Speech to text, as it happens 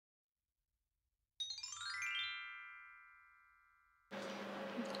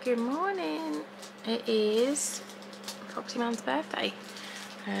Good morning. It is Foxy Man's birthday.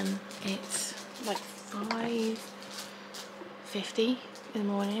 It's like 5:50 in the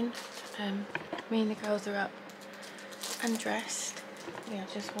morning. Me and the girls are up and dressed. We are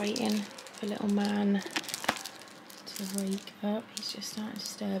just waiting for little man to wake up. He's just starting to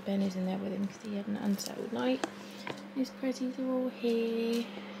stir. Ben is in there with him because he had an unsettled night. His pretties are all here.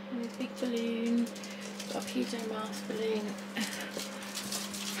 And his big balloon. Got a Pluto mask balloon.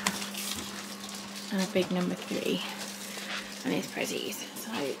 And a big number 3. And his prezzies.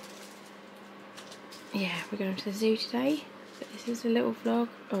 So, yeah, we're going to the zoo today. But this is a little vlog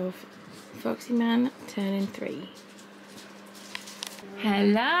of Foxy Man turning 3.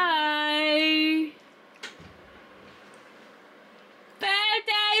 Hello!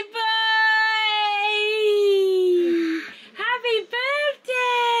 Birthday boy! Happy birthday!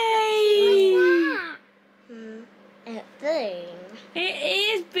 It's Boone. It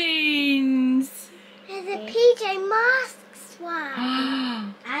is Boons! There's a PJ Masks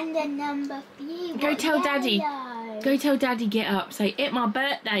one. And a number 3. Go tell Daddy. Go tell Daddy get up. Say, it's my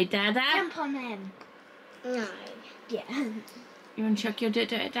birthday, Dada. Jump on him. No. Yeah. You want to chuck your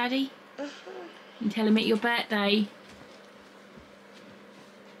dirt at Daddy? And tell him it's your birthday.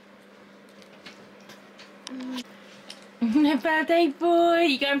 Birthday boy.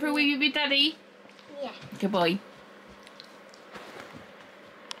 You going for a wee with your Daddy? Yeah. Good boy.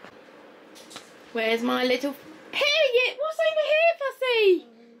 Where's my little... Harriet, what's over here, Fussy?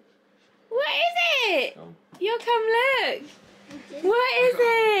 What is it? Oh. You come look. What is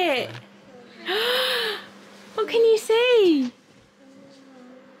it? What can you see?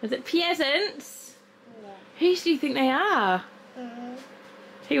 Is it peasants? Yeah. Who do you think they are?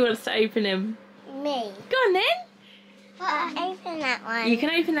 Who wants to open them? Me. Go on then. Well, open that one. You can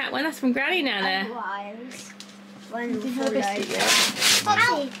open that one. That's from Granny Nana. Otherwise, one will Didn't fall harvest it over. yet.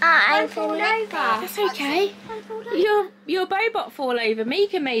 Foxy, One fall over. That's okay. Your Bobot fall over.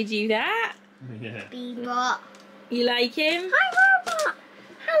 Mika made you that. Yeah. Bebop. You like him? Hi, Robot.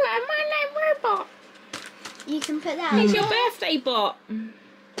 Hello, my name Robot. You can put that He's there. your birthday bot. You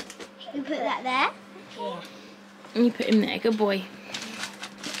put that there? Yeah. And you put him there. Good boy.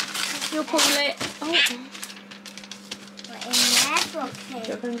 You'll pull it. Oh. Put in there, Foxy.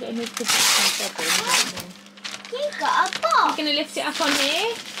 You're going to get his You've got a box. You're going to lift it up on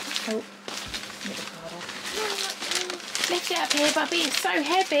here. Oh. Lift it up here, Bubby. It's so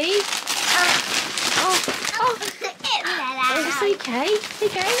heavy. It's okay. Here you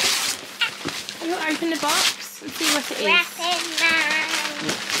go. You'll open the box and see what it is.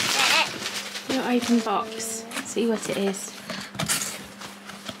 You'll open the box. See what it is.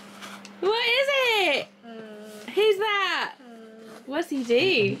 What is it? Who's that? What's he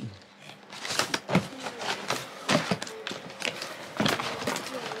do?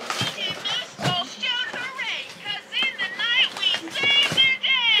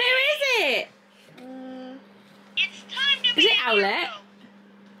 Who is it? Is it Owlet?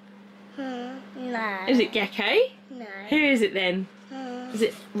 No. Is it Gecko? No. Who is it then? Is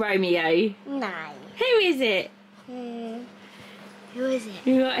it Romeo? No. Who is it? Who is it?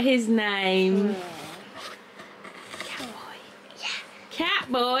 What his name? Cowboy.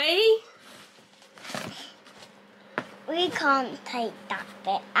 Catboy? We can't take that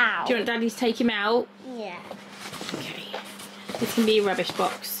bit out. Do you want Daddy to take him out? Yeah. Okay. This can be a rubbish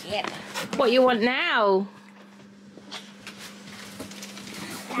box. Yep. What you want now?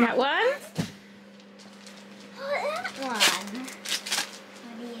 That one? That one.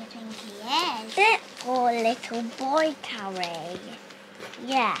 What do you think he is? That poor little boy carry.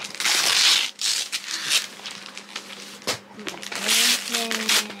 Yeah.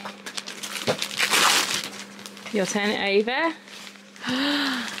 You'll turn it over.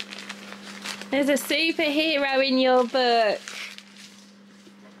 There's a superhero in your book.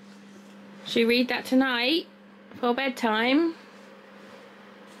 Should we read that tonight for bedtime?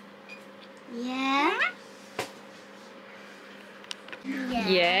 Yeah.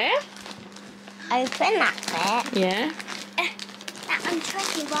 Yeah? Open that bit. Yeah? That one's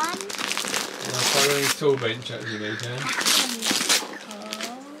tricky one. I'll follow his tool bench as you need, yeah? That one's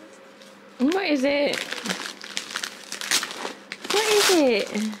cool. What is it? What is it?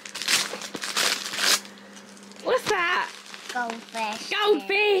 What's that? Goldfish.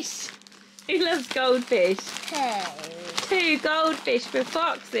 Goldfish! Who loves goldfish? 2 2. goldfish for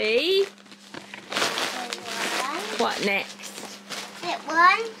Foxy. What next? Bit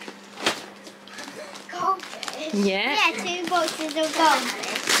 1. Goldfish. Yeah? Yeah, 2 boxes of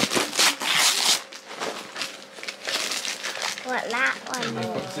goldfish. What that one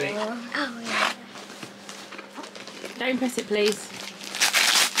Oh, is? see. Oh, yeah. Don't press it, please.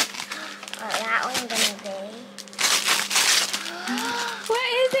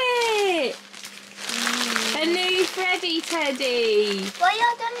 Zeddy Teddy. What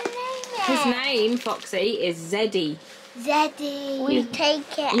you're gonna name it? His name, Foxy, is Zeddy. Zeddy. We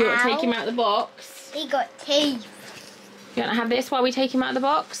take it out. You want to take him out of the box? He got teeth. You want to have this while we take him out of the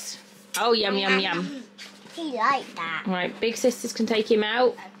box? Oh, yum, yum, yum. He liked that. Right, big sisters can take him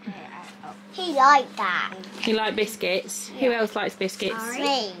out. He liked that. You like biscuits? Yeah. Who else likes biscuits?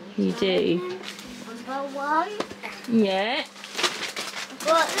 Me. You do? Number one. Yeah.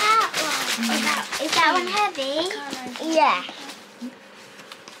 Got that one. Is that one heavy? Yeah.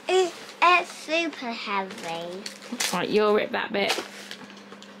 It's super heavy. Right, you'll rip that bit.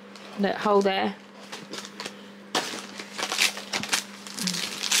 Look, hold there.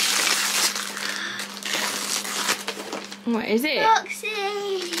 What is it? Foxy.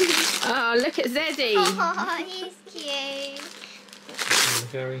 Oh, look at Zeddy. Oh, he's cute.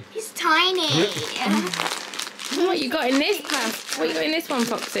 Very. He's tiny. What you got in this pack? What you got in this one,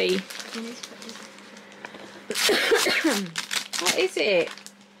 Foxy? What is it?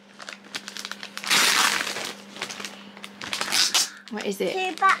 What is it?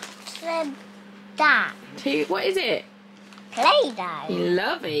 Two bats and that. What is it? Play-Doh.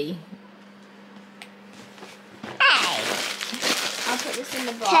 Lovely. Hey. I'll put this in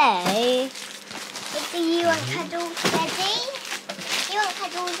the box. Hey. Do you want cuddles, Daddy? You want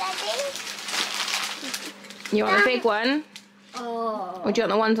cuddles, Daddy? You want the big one? Oh. Or do you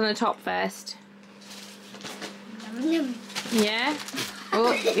want the ones on the top first? Yeah?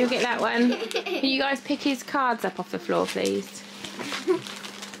 Oh, you'll get that one. Can you guys pick his cards up off the floor, please?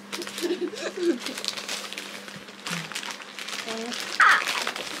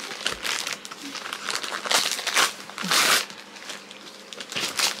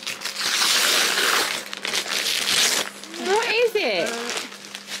 What is it?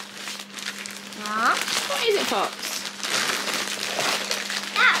 Huh? What is it, Fox?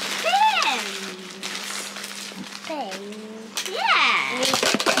 That's Bins. Yeah.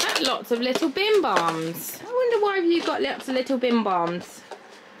 That's lots of little bin bombs. I wonder why you got lots of little bin bombs.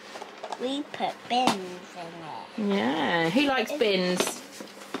 We put bins in it. Yeah. Who likes bins?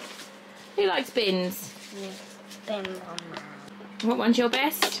 Who likes bins? Bin man. What one's your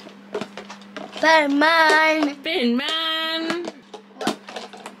best? Bin man. Bin man.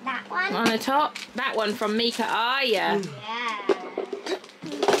 That one? On the top. That one from Mika Aya. Yeah.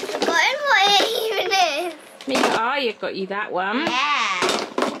 Forgotten what it even is. Mika Aya got you that one. Yeah.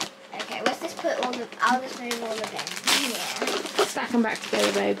 Okay, let's just put all the. I'll just move all the bins. Yeah. Stack them back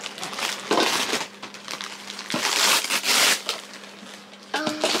together, babe.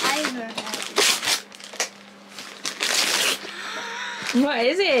 What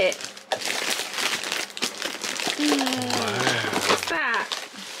is it? What's that?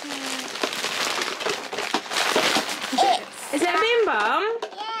 Is it a bin bomb?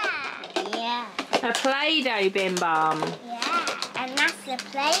 Yeah. A Play-Doh bin bomb. Yeah. And that's the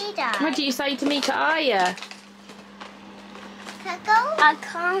Play-Doh. What do you say to Mika Aya? I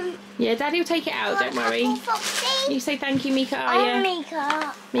can't. Yeah, Daddy will take it out, don't worry. Foxy? You say thank you, Mika Oh, Aya.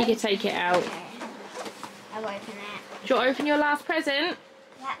 Mika. Mika, take it out. I'll open it. Do you want to open your last present?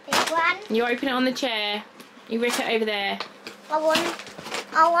 That big one. You open it on the chair. You rip it over there. I want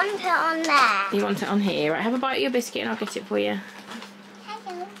it on there. You want it on here. Right, have a bite of your biscuit and I'll get it for you.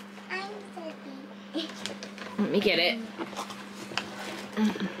 Hello, I'm Debbie. Let me get it.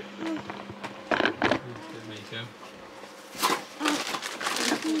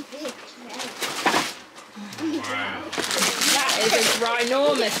 That is a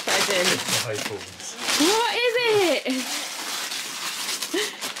ginormous present. What is it?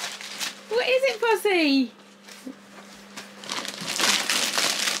 What is it, Pussy?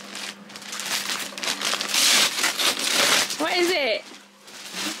 What is it?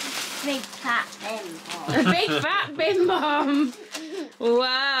 Big fat bin bomb. A big fat bin bomb.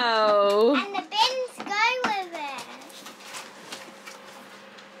 Wow. And the bins go with it.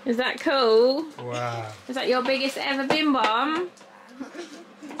 Is that cool? Wow. Is that your biggest ever bin bomb?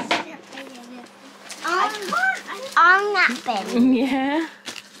 On that bin. Yeah.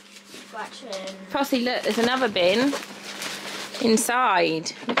 Possy, look, there's another bin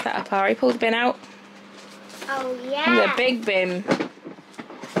inside. Lift that up, Ari. Pull the bin out. Oh, yeah. There's a big bin.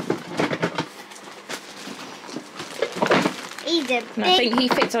 He's a big. And I think he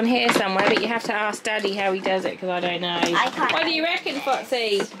fits on here somewhere, but you have to ask Daddy how he does it because I don't know. I can't. What do you reckon,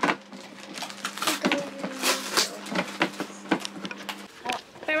 Foxy?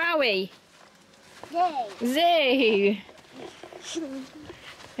 Where are we? Zoo.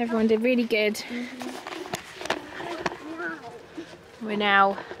 Everyone did really good. We're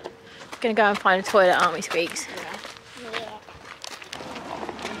now going to go and find a toilet, aren't we, Squeaks? Yeah.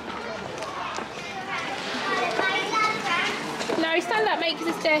 stand up, mate,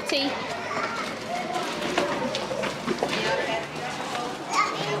 because it's dirty.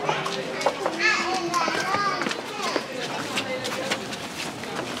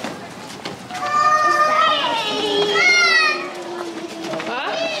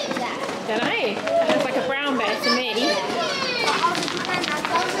 What? Don't know. That looks like a brown bear to me.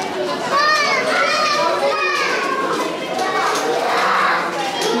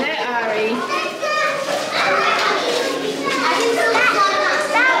 No, Ari.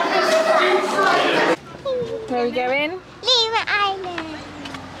 Where are we going? Leave Island.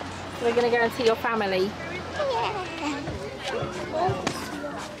 We're going to go and see your family.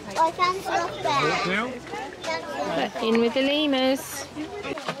 I can't stop there. In with the lemurs.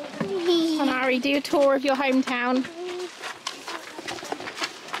 Come on, Ari, do a tour of your hometown.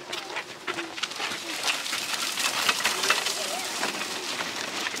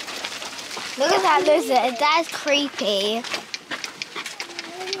 Look at that lizard, that's creepy.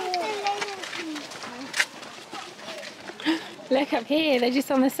 Look up here, they're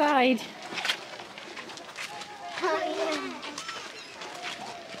just on the side.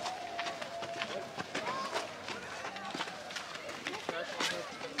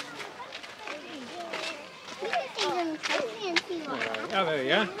 Oh, there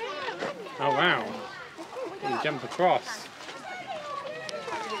you are. Oh, wow. You can jump across.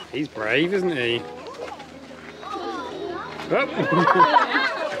 He's brave, isn't he? Oh.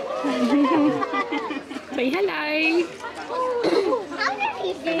 Say hello.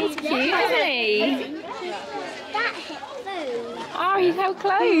 He's cute, isn't he? That hit food. Oh, he's so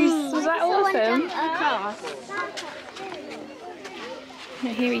close. Was that awesome?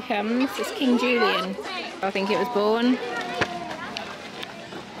 Now, here he comes. It's King Julian. I think it was born.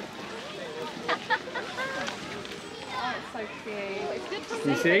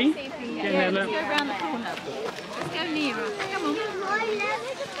 You see? Get there, look. Go around the corner. Let's go nearer. Come on.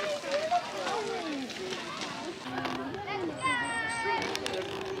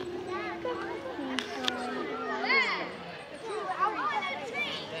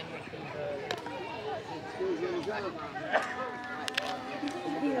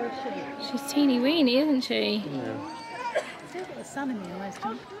 She's teeny weeny, isn't she? Yeah. Still got the sun in the eyes,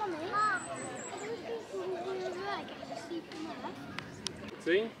 don't you?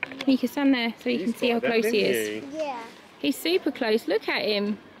 See? You can stand there so you can see how close he is. Yeah. He's super close. Look at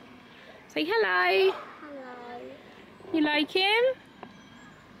him. Say hello. Hello. You like him?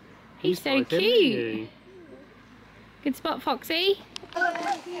 He's so like him, cute. isn't he? Good spot, Foxy.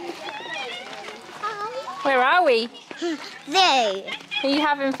 Where are we? There. Are you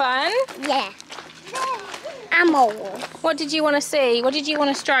having fun? Yeah. Animals. What did you want to see? What did you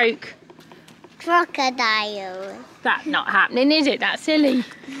want to stroke? Crocodile. That's not happening, is it? That's silly.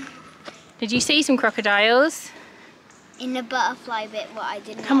 Did you see some crocodiles? In the butterfly bit, what I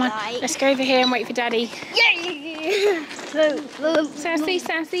didn't Come on, like. let's go over here and wait for Daddy. Sassy,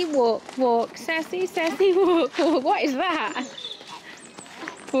 sassy, walk, walk. Sassy, sassy, walk, walk. What is that?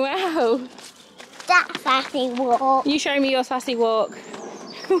 Wow. That's sassy walk. You show me your sassy walk.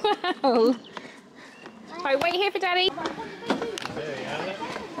 Wow. Right, wait here for Daddy.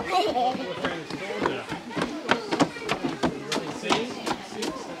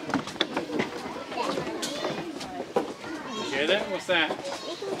 Get it? What's that?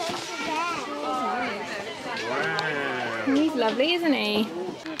 Wow. He's lovely, isn't he? The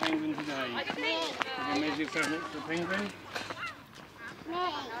penguin today. Measure yourself next to the penguin.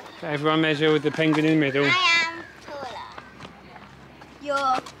 Everyone measure with the penguin in the middle. I am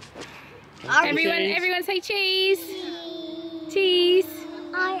taller. Everyone say cheese. Cheese.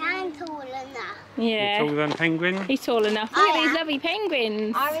 I am taller now. Yeah. You're taller than penguin. He's tall enough. Look at these lovely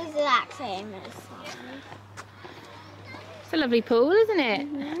penguins. I was like same as It's a lovely pool, isn't it?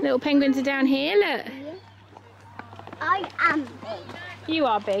 Little penguins are down here, look. I am big. You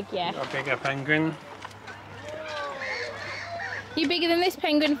are big, yeah. A bigger penguin. You bigger than this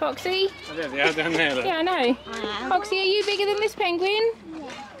penguin, Foxy? Oh, there they are down there. Look. Yeah, I know. I am. Foxy, are you bigger than this penguin?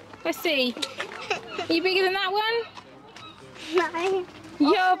 Let's see. Are you bigger than that one? No.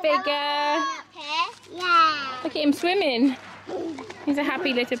 You're bigger. Up here? Yeah. Look at him swimming. He's a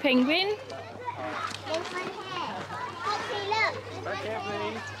happy little penguin. There's one here. Foxy, look. Back here,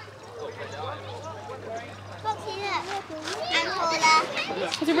 please. Foxy, look. I'm taller.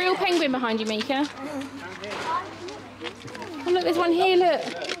 There's a real penguin behind you, Mika. Oh, look, there's one here, look.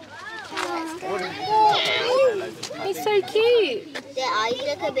 He's so cute. Their eyes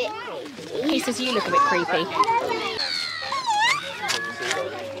look a bit creepy. He says you look a bit creepy.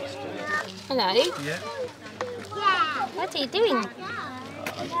 Hello. Yeah. What are you doing?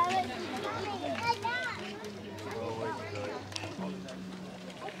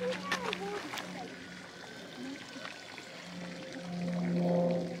 Cute,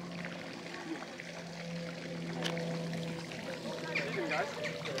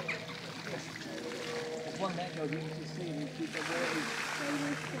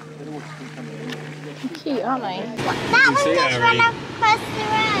 aren't they? That one see just it, ran Harry? across the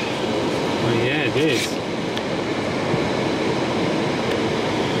road. Oh yeah, it is.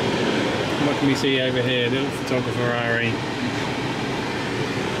 What can we see over here? Little photographer Harry.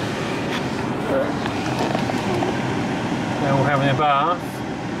 They're all having a bath.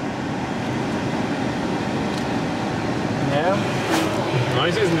 Yeah.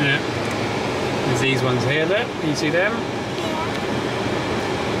 Nice, isn't it? There's these ones here, look. Can you see them?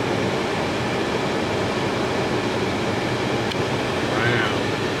 Wow.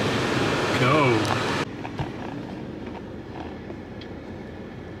 Cool.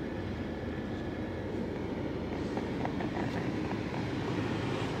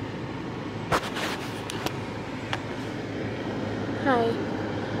 Hi.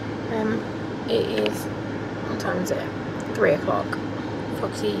 It is, what time is it? 3 o'clock.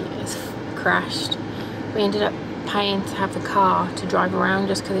 Foxy has crashed. We ended up paying to have the car to drive around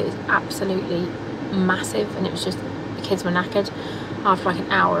just because it is absolutely massive, and it was just, the kids were knackered. After like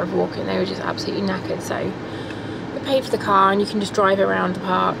an hour of walking, they were just absolutely knackered, so we paid for the car and you can just drive around the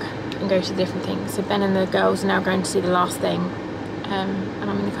park and go to different things. So Ben and the girls are now going to see the last thing, and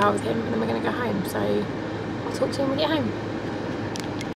I'm in the car with him, and then we're going to go home, so I'll talk to you when we get home.